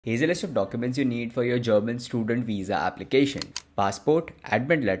Here's a list of documents you need for your German student visa application. Passport,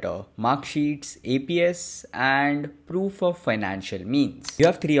 admit letter, mark sheets, APS, and proof of financial means. You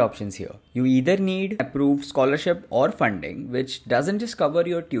have three options here. You either need approved scholarship or funding, which doesn't just cover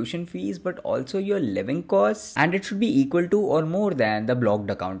your tuition fees but also your living costs, and it should be equal to or more than the blocked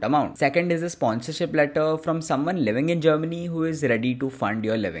account amount. Second is a sponsorship letter from someone living in Germany who is ready to fund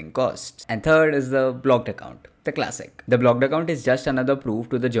your living costs. And third is the blocked account. The classic. The blocked account is just another proof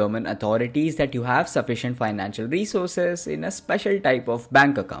to the German authorities that you have sufficient financial resources in a special type of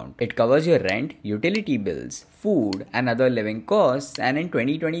bank account. It covers your rent, utility bills, food and other living costs, and in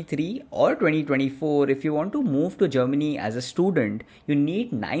 2023 or 2024 if you want to move to Germany as a student, you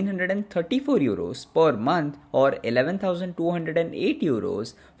need 934 euros per month or 11,208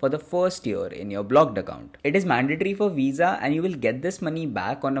 euros for the first year in your blocked account. It is mandatory for visa and you will get this money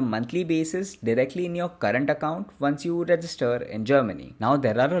back on a monthly basis directly in your current account once you register in Germany. Now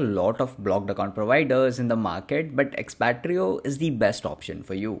there are a lot of blocked account providers in the market, but Expatrio is the best option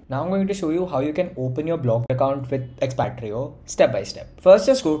for you. Now I'm going to show you how you can open your blocked account with Expatrio step by step. First,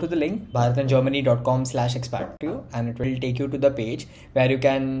 just go to the link bharatandgermany.com/expatrio and it will take you to the page where you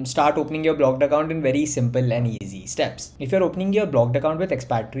can start opening your blocked account in very simple and easy steps. If you're opening your blocked account with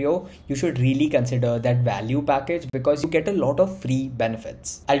Expatrio, you should really consider that value package because you get a lot of free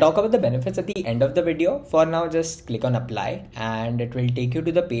benefits. I'll talk about the benefits at the end of the video. For now, just click on apply and it will take you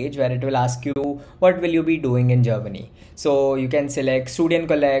to the page where it will ask you what will you be doing in Germany. So you can select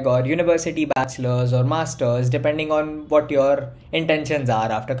Studienkolleg or university bachelor's or master's depending on what your intentions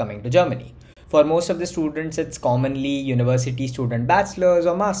are after coming to Germany. For most of the students, it's commonly university student bachelor's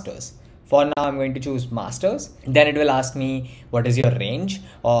or master's. For now, I'm going to choose masters. Then it will ask me what is your range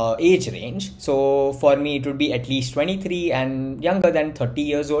or age range. So for me, it would be at least 23 and younger than 30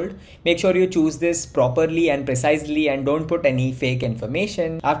 years old. Make sure you choose this properly and precisely and don't put any fake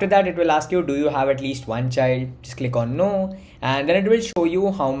information. After that, it will ask you, do you have at least one child? Just click on no. And then it will show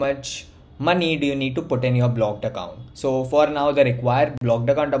you how much money do you need to put in your blocked account. So for now, the required blocked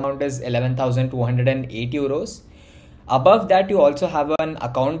account amount is 11,208 euros. Above that, you also have an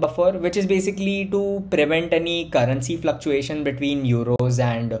account buffer, which is basically to prevent any currency fluctuation between euros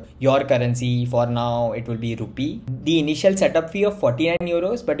and your currency. For now, it will be rupee. The initial setup fee of 49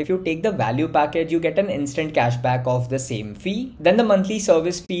 euros, but if you take the value package, you get an instant cashback of the same fee. Then the monthly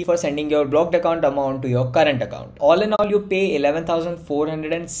service fee for sending your blocked account amount to your current account. All in all, you pay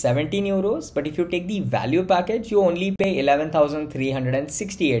 11,417 euros, but if you take the value package, you only pay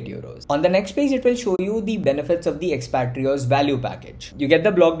 11,368 euros. On the next page, it will show you the benefits of the Expatrio's value package. You get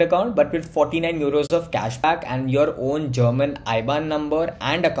the blocked account but with 49 euros of cashback and your own German IBAN number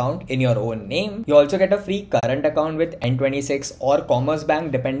and account in your own name. You also get a free current account with N26 or Commerce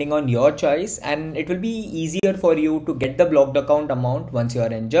Bank depending on your choice, and it will be easier for you to get the blocked account amount once you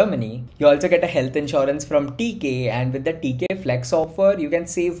are in Germany. You also get a health insurance from TK, and with the TK Flex offer you can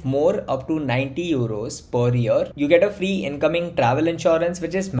save more up to 90 euros per year. You get a free incoming travel insurance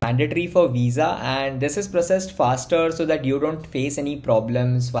which is mandatory for visa, and this is processed faster so that you don't face any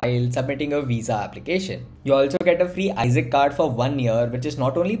problems while submitting a visa application. You also get a free Isaac card for 1 year, which is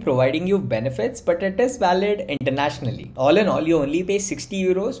not only providing you benefits but it is valid internationally. All in all, you only pay 60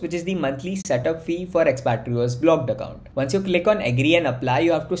 euros, which is the monthly setup fee for Expatrio's blocked account. Once you click on agree and apply,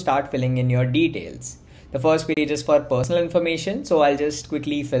 you have to start filling in your details. The first page is for personal information, so I'll just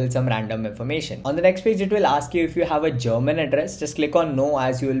quickly fill some random information. On the next page, it will ask you if you have a German address. Just click on no,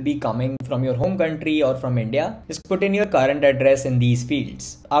 as you will be coming from your home country or from India. Just put in your current address in these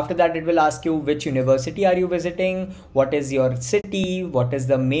fields. After that, it will ask you which university are you visiting, what is your city, what is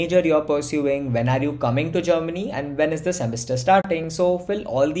the major you're pursuing, when are you coming to Germany, and when is the semester starting. So fill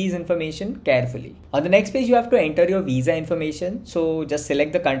all these information carefully. On the next page, you have to enter your visa information. So just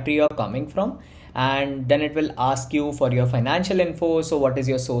select the country you're coming from, and then it will ask you for your financial info. So what is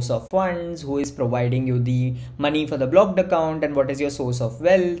your source of funds, who is providing you the money for the blocked account, and what is your source of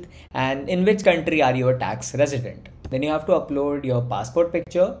wealth, and in which country are you a tax resident. Then you have to upload your passport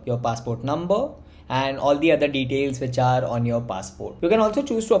picture, your passport number, and all the other details which are on your passport. You can also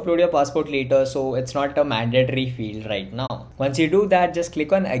choose to upload your passport later, so it's not a mandatory field right now. Once you do that, just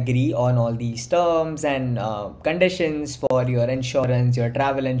click on agree on all these terms and conditions for your insurance, your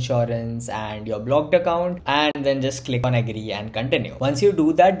travel insurance and your blocked account, and then just click on agree and continue. Once you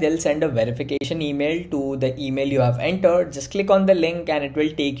do that, they'll send a verification email to the email you have entered. Just click on the link and it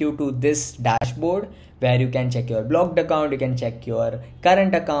will take you to this dashboard where you can check your blocked account, you can check your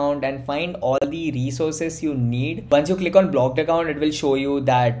current account and find all the resources you need. Once you click on blocked account, it will show you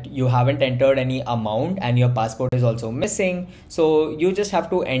that you haven't entered any amount and your passport is also missing. So you just have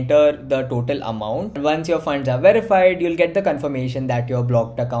to enter the total amount. Once your funds are verified, you'll get the confirmation that your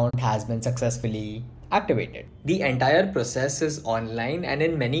blocked account has been successfully activated. The entire process is online, and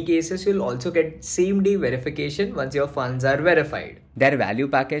in many cases you'll also get same day verification once your funds are verified. Their value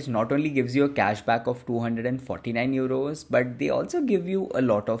package not only gives you a cashback of 249 euros, but they also give you a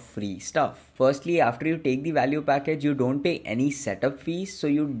lot of free stuff. Firstly, after you take the value package, you don't pay any setup fees, so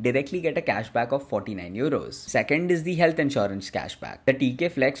you directly get a cashback of 49 euros. Second is the health insurance cashback. The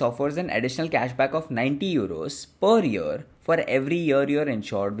TK Flex offers an additional cashback of 90 euros per year for every year you're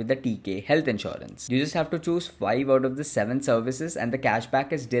insured with the TK health insurance. You just have to choose 5 out of the 7 services and the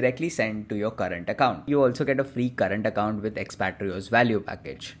cashback is directly sent to your current account. You also get a free current account with Expatrio's value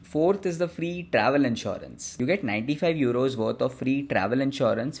package. Fourth is the free travel insurance. You get 95 euros worth of free travel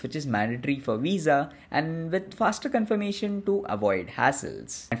insurance, which is mandatory for visa and with faster confirmation to avoid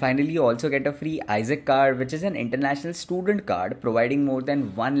hassles. And finally, you also get a free Isaac card, which is an international student card providing more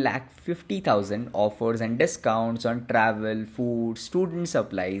than 1,50,000 offers and discounts on travel, food, student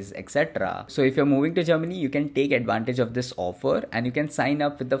supplies, etc. So if you're moving to Germany, you can take advantage of this offer and you can sign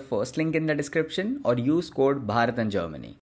up with the first link in the description or use code Bharat in Germany.